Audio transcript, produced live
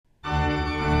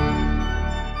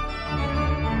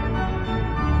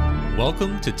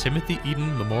Welcome to Timothy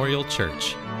Eden Memorial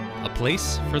Church, a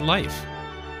place for life.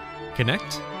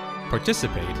 Connect,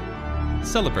 participate,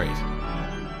 celebrate.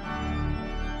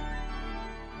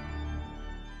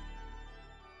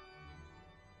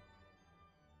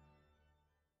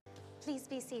 Please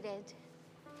be seated.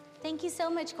 Thank you so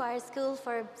much, Choir School,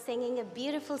 for singing a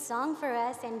beautiful song for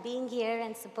us and being here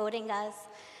and supporting us.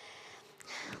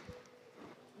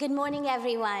 Good morning,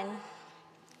 everyone.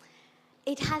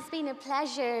 It has been a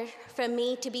pleasure for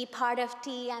me to be part of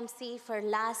TEMC for the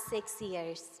last 6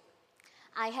 years.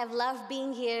 I have loved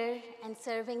being here and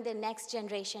serving the next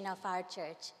generation of our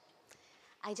church.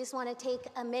 I just want to take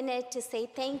a minute to say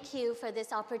thank you for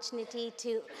this opportunity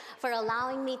for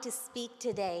allowing me to speak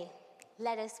today.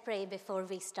 Let us pray before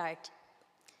we start.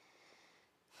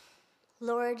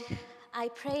 Lord, I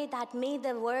pray that may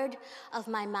the word of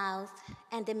my mouth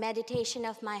and the meditation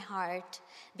of my heart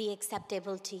be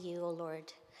acceptable to you, O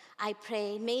Lord. I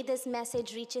pray, may this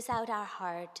message reaches out our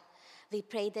heart. We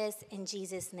pray this in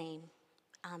Jesus' name.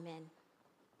 Amen.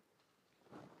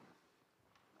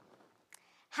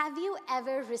 Have you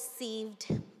ever received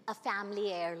a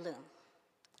family heirloom?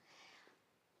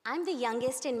 I'm the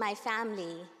youngest in my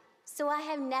family, so I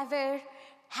have never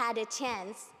had a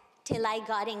chance till I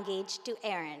got engaged to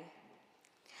Aaron.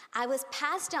 I was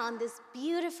passed on this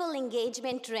beautiful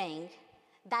engagement ring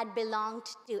that belonged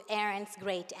to Aaron's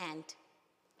great aunt.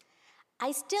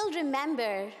 I still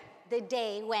remember the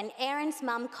day when Aaron's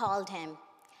mom called him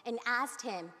and asked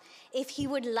him if he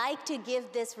would like to give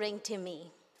this ring to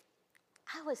me.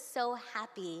 I was so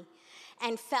happy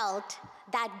and felt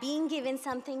that being given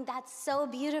something that's so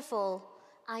beautiful,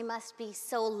 I must be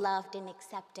so loved and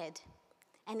accepted.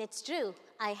 And it's true,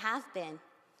 I have been.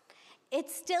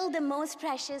 It's still the most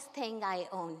precious thing I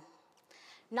own,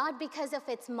 not because of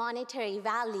its monetary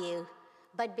value,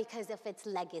 but because of its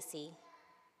legacy.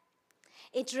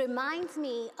 It reminds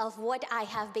me of what I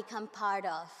have become part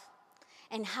of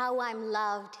and how I'm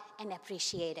loved and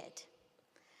appreciated.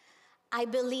 I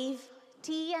believe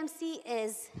TEMC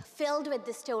is filled with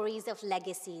the stories of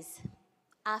legacies.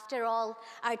 After all,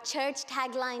 our church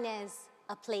tagline is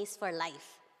a place for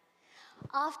life.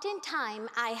 Oftentimes,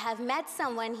 I have met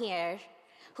someone here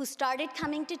who started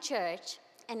coming to church,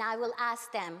 and I will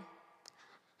ask them,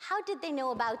 how did they know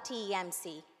about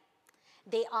TEMC?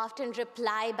 They often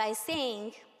reply by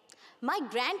saying, my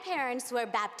grandparents were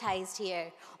baptized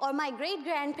here, or my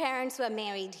great-grandparents were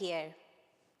married here.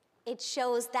 It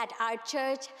shows that our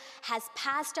church has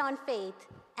passed on faith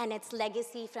and its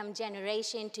legacy from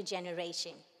generation to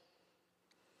generation.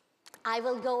 I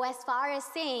will go as far as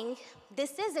saying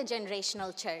this is a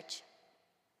generational church.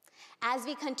 As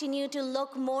we continue to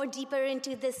look more deeper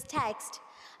into this text,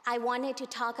 I wanted to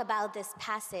talk about this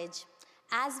passage.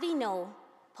 As we know,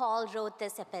 Paul wrote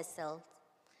this epistle.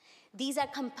 These are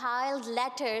compiled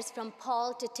letters from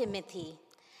Paul to Timothy.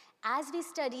 As we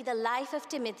study the life of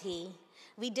Timothy,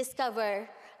 we discover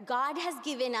God has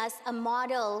given us a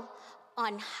model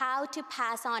on how to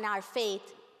pass on our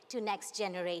faith to next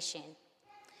generation.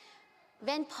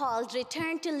 When Paul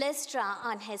returned to Lystra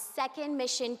on his second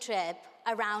mission trip,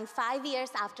 around 5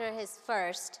 years after his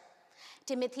first,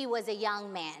 Timothy was a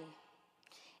young man.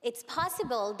 It's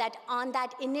possible that on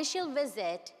that initial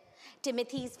visit,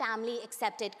 Timothy's family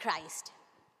accepted Christ.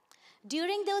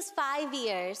 During those 5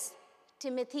 years,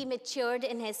 Timothy matured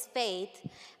in his faith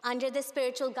under the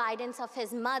spiritual guidance of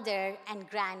his mother and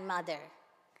grandmother.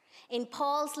 In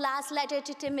Paul's last letter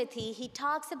to Timothy, he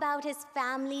talks about his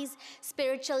family's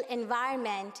spiritual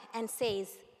environment and says,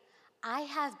 I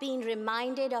have been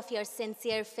reminded of your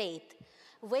sincere faith,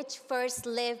 which first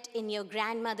lived in your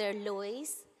grandmother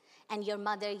Lois and your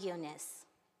mother Eunice.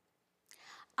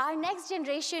 Our next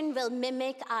generation will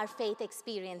mimic our faith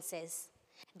experiences.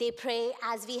 They pray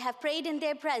as we have prayed in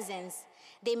their presence.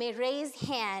 They may raise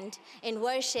hand in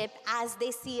worship as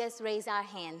they see us raise our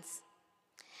hands.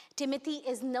 Timothy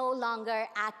is no longer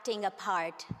acting a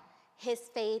part. His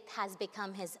faith has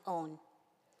become his own.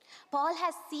 Paul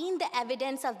has seen the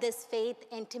evidence of this faith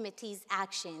in Timothy's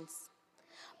actions.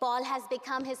 Paul has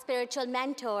become his spiritual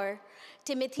mentor.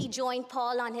 Timothy joined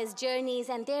Paul on his journeys,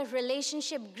 and their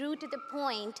relationship grew to the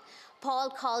point Paul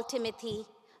called Timothy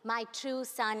my true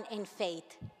son in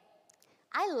faith.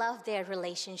 I love their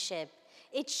relationship.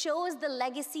 It shows the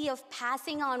legacy of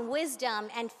passing on wisdom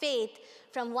and faith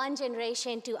from one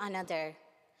generation to another.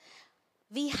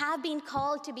 We have been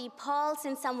called to be Pauls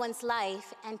in someone's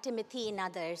life and Timothy in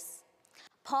others.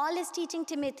 Paul is teaching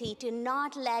Timothy to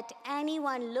not let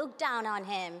anyone look down on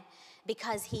him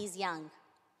because he's young.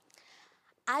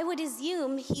 I would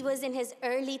assume he was in his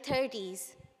early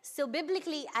 30s, so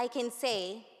biblically I can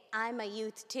say I'm a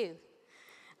youth too.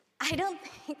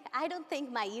 I don't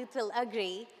think my youth will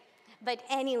agree, but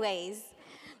anyways,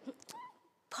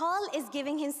 Paul is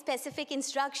giving him specific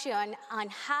instruction on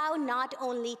how not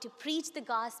only to preach the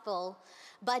gospel,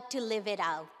 but to live it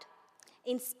out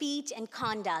in speech and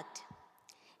conduct.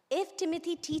 If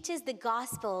Timothy teaches the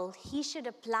gospel, he should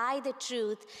apply the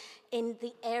truth in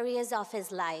the areas of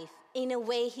his life, in a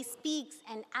way he speaks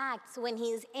and acts when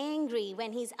he is angry,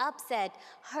 when he's upset,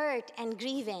 hurt, and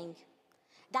grieving.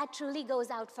 That truly goes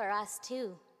out for us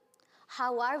too.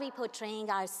 How are we portraying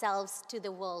ourselves to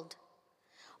the world?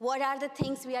 What are the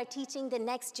things we are teaching the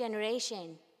next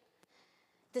generation?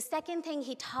 The second thing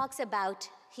he talks about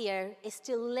here is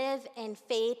to live in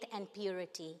faith and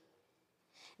purity.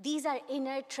 These are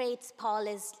inner traits Paul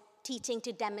is teaching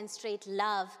to demonstrate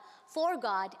love for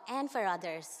God and for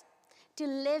others, to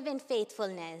live in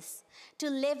faithfulness, to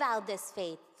live out this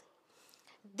faith.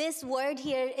 This word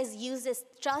here is used as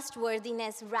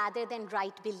trustworthiness rather than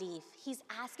right belief. He's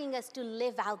asking us to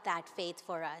live out that faith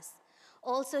for us.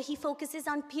 Also, he focuses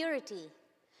on purity,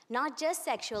 not just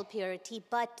sexual purity,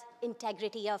 but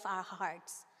integrity of our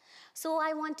hearts. So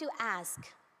I want to ask,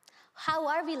 how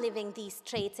are we living these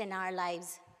traits in our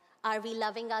lives? Are we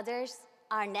loving others,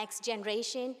 our next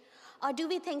generation, or do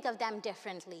we think of them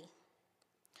differently?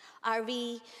 Have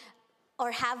we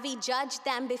judged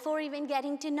them before even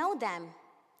getting to know them?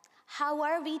 How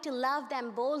are we to love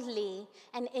them boldly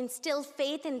and instill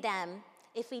faith in them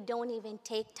if we don't even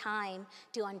take time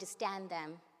to understand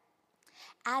them?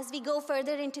 As we go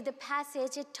further into the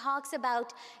passage, it talks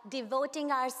about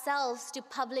devoting ourselves to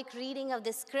public reading of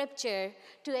the scripture,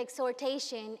 to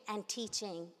exhortation and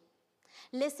teaching.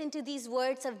 Listen to these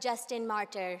words of Justin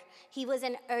Martyr. He was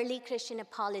an early Christian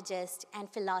apologist and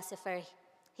philosopher.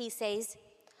 He says,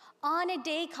 "On a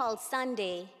day called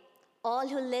Sunday, all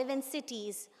who live in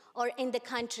cities or in the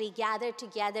country gather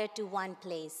together to one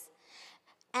place.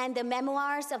 And the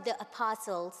memoirs of the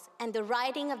apostles and the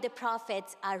writing of the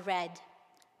prophets are read,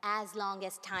 as long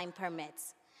as time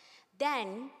permits.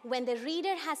 Then, when the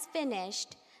reader has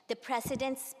finished, the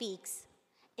president speaks,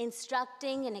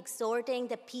 instructing and exhorting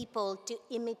the people to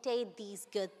imitate these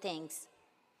good things."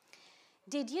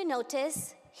 Did you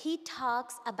notice he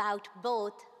talks about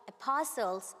both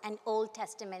apostles and Old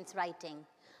Testament's writing?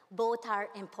 Both are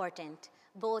important.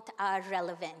 Both are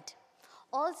relevant.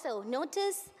 Also,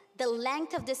 notice the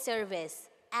length of the service,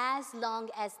 as long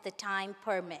as the time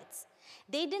permits.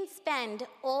 They didn't spend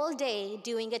all day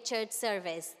doing a church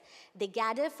service. They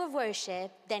gathered for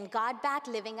worship, then got back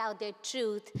living out their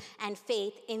truth and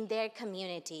faith in their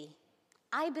community.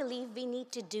 I believe we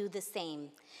need to do the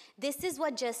same. This is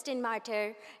what Justin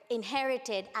Martyr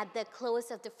inherited at the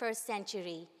close of the first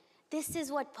century. This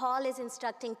is what Paul is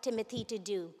instructing Timothy to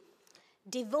do.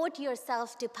 Devote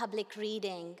yourself to public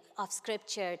reading of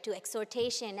scripture, to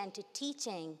exhortation, and to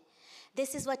teaching.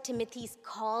 This is what Timothy's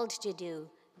called to do.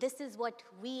 This is what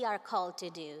we are called to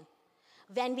do.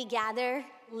 When we gather,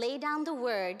 lay down the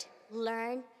word,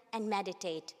 learn, and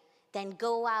meditate. Then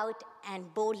go out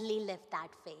and boldly live that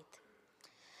faith.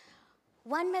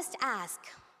 One must ask,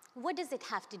 what does it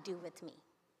have to do with me?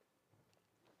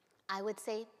 I would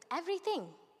say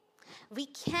everything. We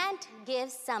can't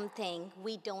give something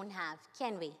we don't have,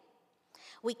 can we?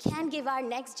 We can't give our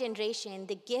next generation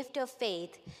the gift of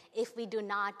faith if we do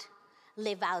not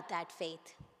live out that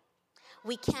faith.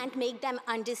 We can't make them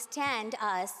understand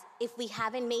us if we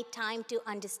haven't made time to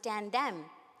understand them.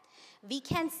 We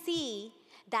can see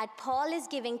that Paul is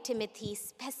giving Timothy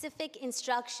specific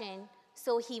instruction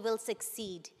so he will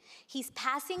succeed. He's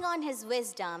passing on his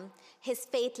wisdom, his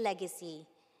faith legacy.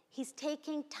 He's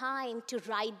taking time to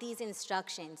write these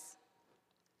instructions.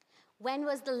 When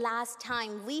was the last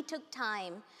time we took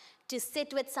time to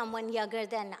sit with someone younger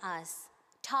than us,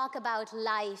 talk about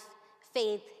life,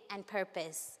 faith, and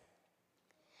purpose?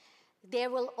 There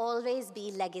will always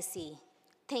be legacy.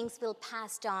 Things will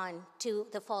pass on to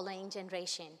the following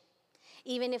generation.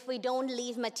 Even if we don't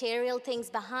leave material things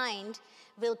behind,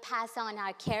 we'll pass on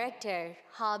our character,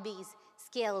 hobbies,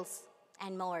 skills,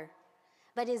 and more.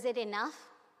 But is it enough?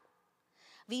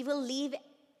 Will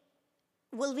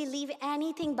we leave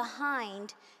anything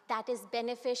behind that is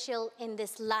beneficial in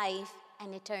this life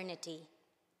and eternity?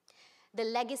 The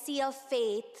legacy of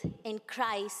faith in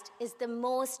Christ is the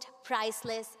most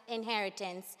priceless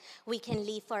inheritance we can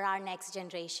leave for our next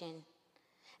generation.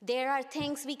 There are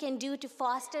things we can do to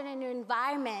foster an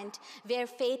environment where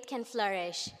faith can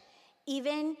flourish.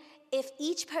 Even if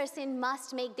each person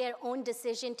must make their own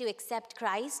decision to accept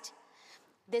Christ,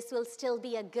 this will still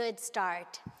be a good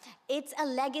start. It's a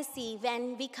legacy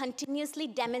when we continuously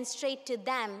demonstrate to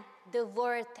them the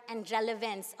worth and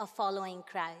relevance of following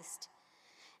Christ.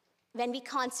 when we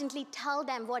constantly tell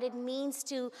them what it means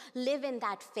to live in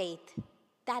that faith,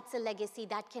 that's a legacy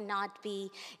that cannot be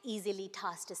easily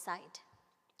tossed aside.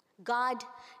 God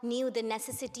knew the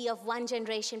necessity of one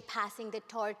generation passing the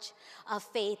torch of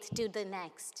faith to the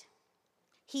next.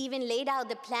 He even laid out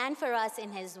the plan for us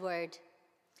in his word.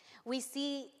 We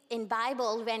see in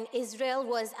Bible when Israel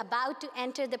was about to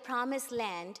enter the promised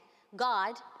land,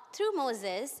 God, through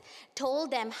Moses,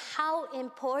 told them how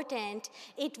important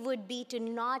it would be to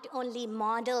not only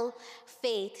model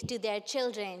faith to their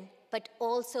children, but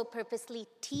also purposely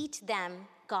teach them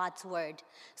God's word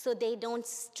so they don't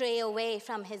stray away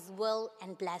from his will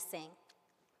and blessing.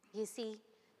 You see,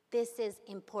 this is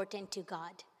important to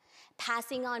God.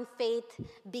 Passing on faith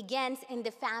begins in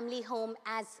the family home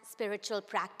as spiritual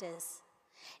practice.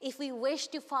 If we wish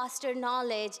to foster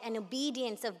knowledge and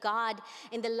obedience of God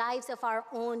in the lives of our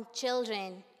own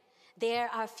children, there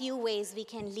are few ways we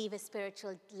can leave a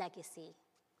spiritual legacy.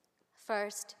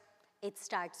 First, it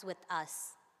starts with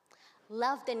us.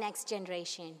 Love the next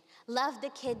generation. Love the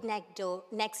kid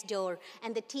next door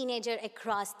and the teenager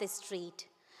across the street.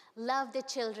 Love the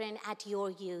children at your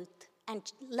youth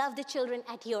and love the children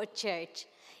at your church,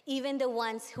 even the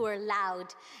ones who are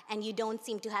loud and you don't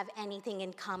seem to have anything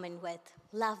in common with.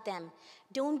 Love them.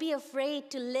 Don't be afraid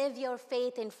to live your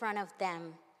faith in front of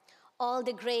them. All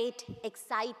the great,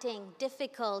 exciting,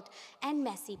 difficult, and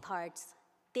messy parts,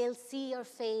 they'll see your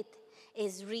faith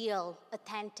is real,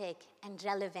 authentic, and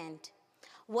relevant.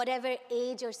 Whatever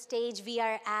age or stage we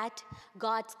are at,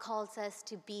 God calls us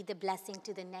to be the blessing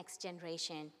to the next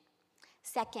generation.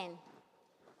 Second,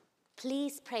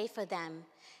 please pray for them.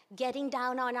 Getting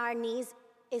down on our knees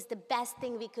is the best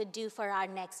thing we could do for our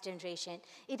next generation.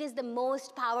 It is the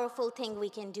most powerful thing we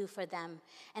can do for them,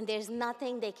 and there's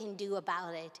nothing they can do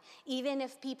about it. Even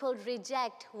if people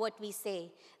reject what we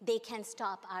say, they can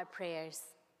stop our prayers.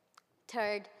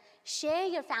 Third, share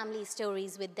your family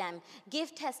stories with them.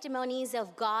 Give testimonies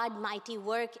of God's mighty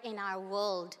work in our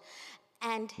world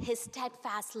and his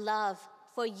steadfast love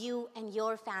for you and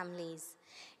your families.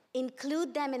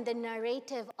 Include them in the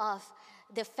narrative of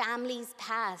the family's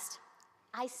past.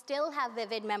 I still have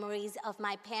vivid memories of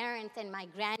my parents and my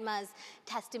grandma's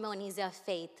testimonies of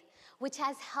faith, which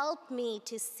has helped me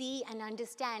to see and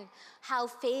understand how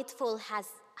faithful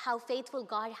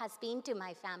God has been to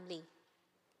my family.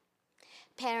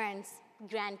 Parents,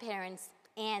 grandparents,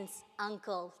 aunts,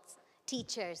 uncles,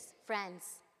 teachers, friends,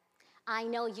 I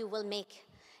know you will make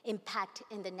impact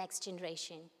in the next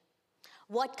generation.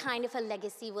 What kind of a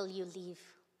legacy will you leave?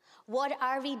 What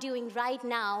are we doing right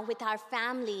now with our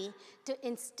family to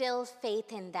instill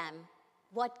faith in them?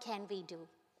 What can we do?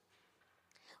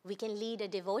 We can lead a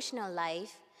devotional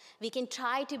life. We can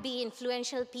try to be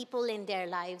influential people in their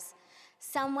lives.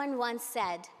 Someone once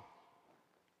said,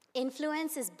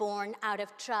 influence is born out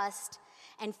of trust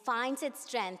and finds its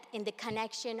strength in the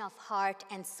connection of heart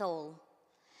and soul.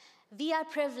 We are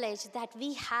privileged that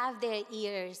we have their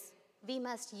ears. We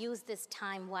must use this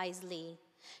time wisely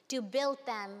to build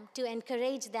them, to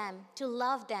encourage them, to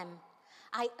love them.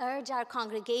 I urge our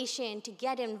congregation to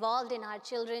get involved in our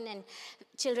children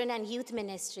and youth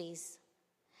ministries.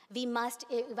 We must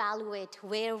evaluate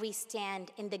where we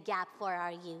stand in the gap for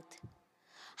our youth.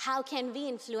 How can we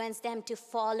influence them to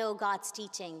follow God's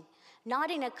teaching? Not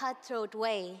in a cutthroat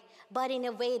way, but in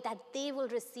a way that they will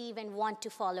receive and want to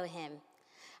follow him.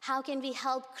 How can we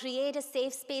help create a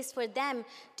safe space for them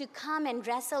to come and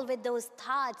wrestle with those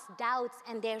thoughts, doubts,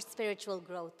 and their spiritual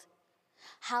growth?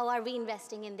 How are we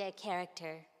investing in their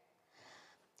character?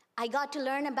 I got to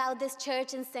learn about this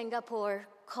church in Singapore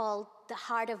called the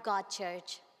Heart of God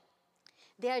Church.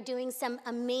 They are doing some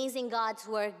amazing God's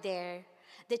work there.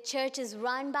 The church is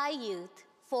run by youth,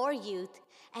 for youth,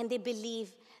 and they believe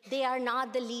they are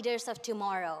not the leaders of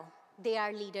tomorrow. They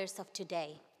are leaders of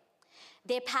today.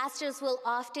 Their pastors will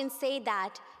often say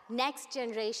that next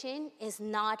generation is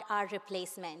not our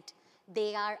replacement.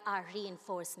 They are our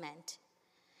reinforcement.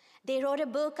 They wrote a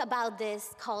book about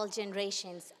this called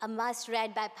Generations, a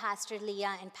must-read by Pastor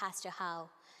Leah and Pastor Howe.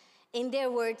 In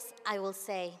their words, I will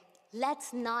say,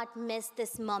 let's not miss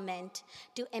this moment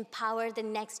to empower the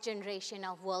next generation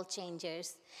of world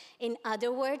changers. In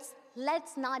other words,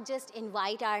 let's not just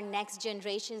invite our next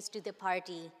generations to the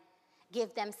party,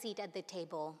 give them a seat at the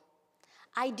table.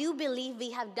 I do believe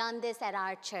we have done this at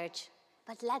our church,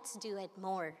 but let's do it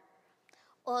more.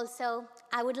 Also,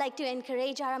 I would like to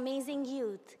encourage our amazing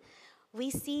youth. We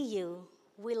see you.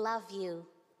 We love you.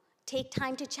 Take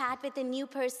time to chat with a new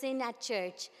person at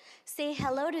church. Say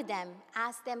hello to them.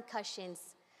 Ask them questions.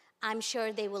 I'm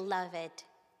sure they will love it.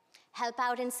 Help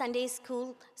out in Sunday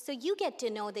school so you get to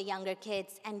know the younger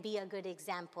kids and be a good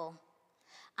example.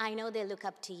 I know they look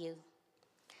up to you.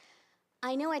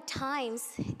 I know at times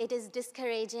it is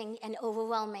discouraging and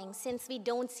overwhelming since we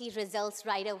don't see results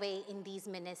right away in these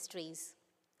ministries.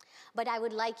 But I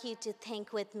would like you to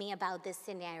think with me about this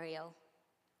scenario.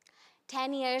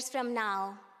 10 years from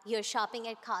now, you're shopping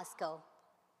at Costco.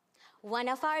 One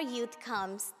of our youth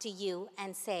comes to you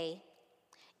and say,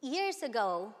 years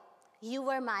ago, you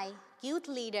were my youth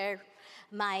leader,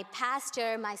 my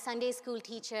pastor, my Sunday school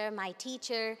teacher, my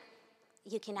teacher.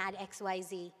 You can add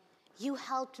XYZ. You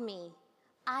helped me.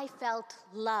 I felt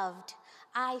loved.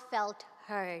 I felt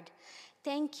heard.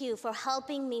 Thank you for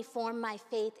helping me form my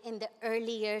faith in the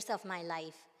early years of my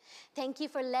life. Thank you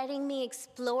for letting me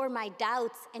explore my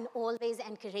doubts and always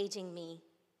encouraging me.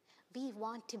 We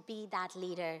want to be that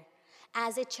leader.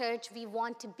 As a church, we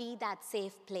want to be that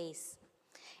safe place.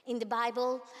 In the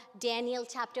Bible, Daniel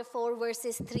chapter 4,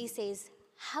 verses 3 says,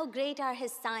 "How great are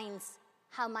his signs,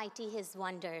 how mighty his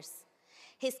wonders.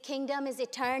 His kingdom is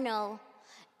eternal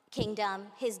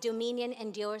kingdom. His dominion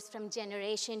endures from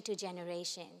generation to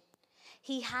generation."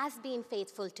 He has been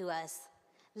faithful to us.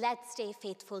 Let's stay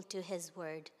faithful to his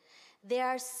word. There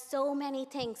are so many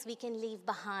things we can leave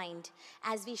behind,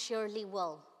 as we surely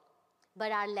will.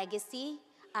 But our legacy,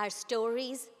 our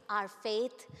stories, our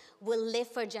faith will live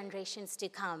for generations to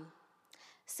come.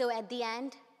 So at the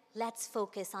end, let's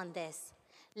focus on this.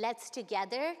 Let's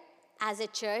together, as a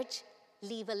church,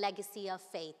 leave a legacy of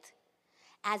faith.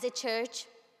 As a church,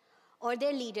 or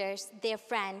their leaders, their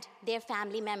friend, their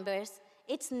family members,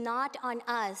 it's not on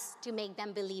us to make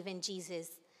them believe in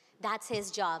Jesus. That's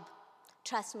his job.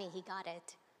 Trust me, he got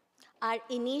it. Our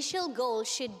initial goal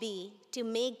should be to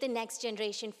make the next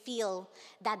generation feel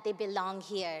that they belong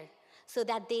here, so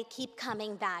that they keep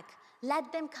coming back.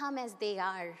 Let them come as they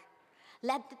are.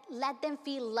 Let them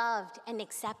feel loved and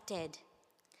accepted.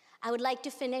 I would like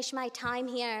to finish my time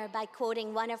here by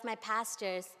quoting one of my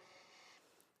pastors,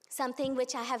 something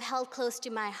which I have held close to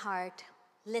my heart.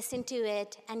 Listen to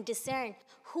it and discern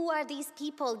who are these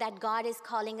people that God is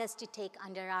calling us to take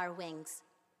under our wings.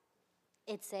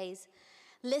 It says,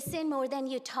 listen more than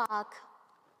you talk,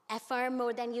 affirm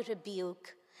more than you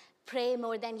rebuke, pray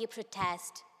more than you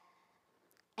protest,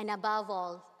 and above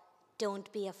all,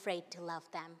 don't be afraid to love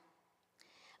them.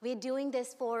 We're doing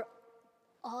this for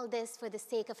the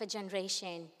sake of a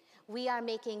generation. We are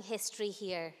making history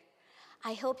here.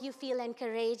 I hope you feel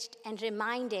encouraged and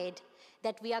reminded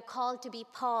that we are called to be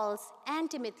Paul's and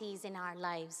Timothy's in our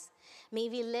lives. May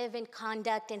we live in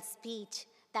conduct and speech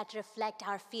that reflect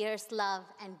our fierce love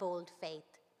and bold faith.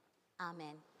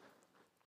 Amen.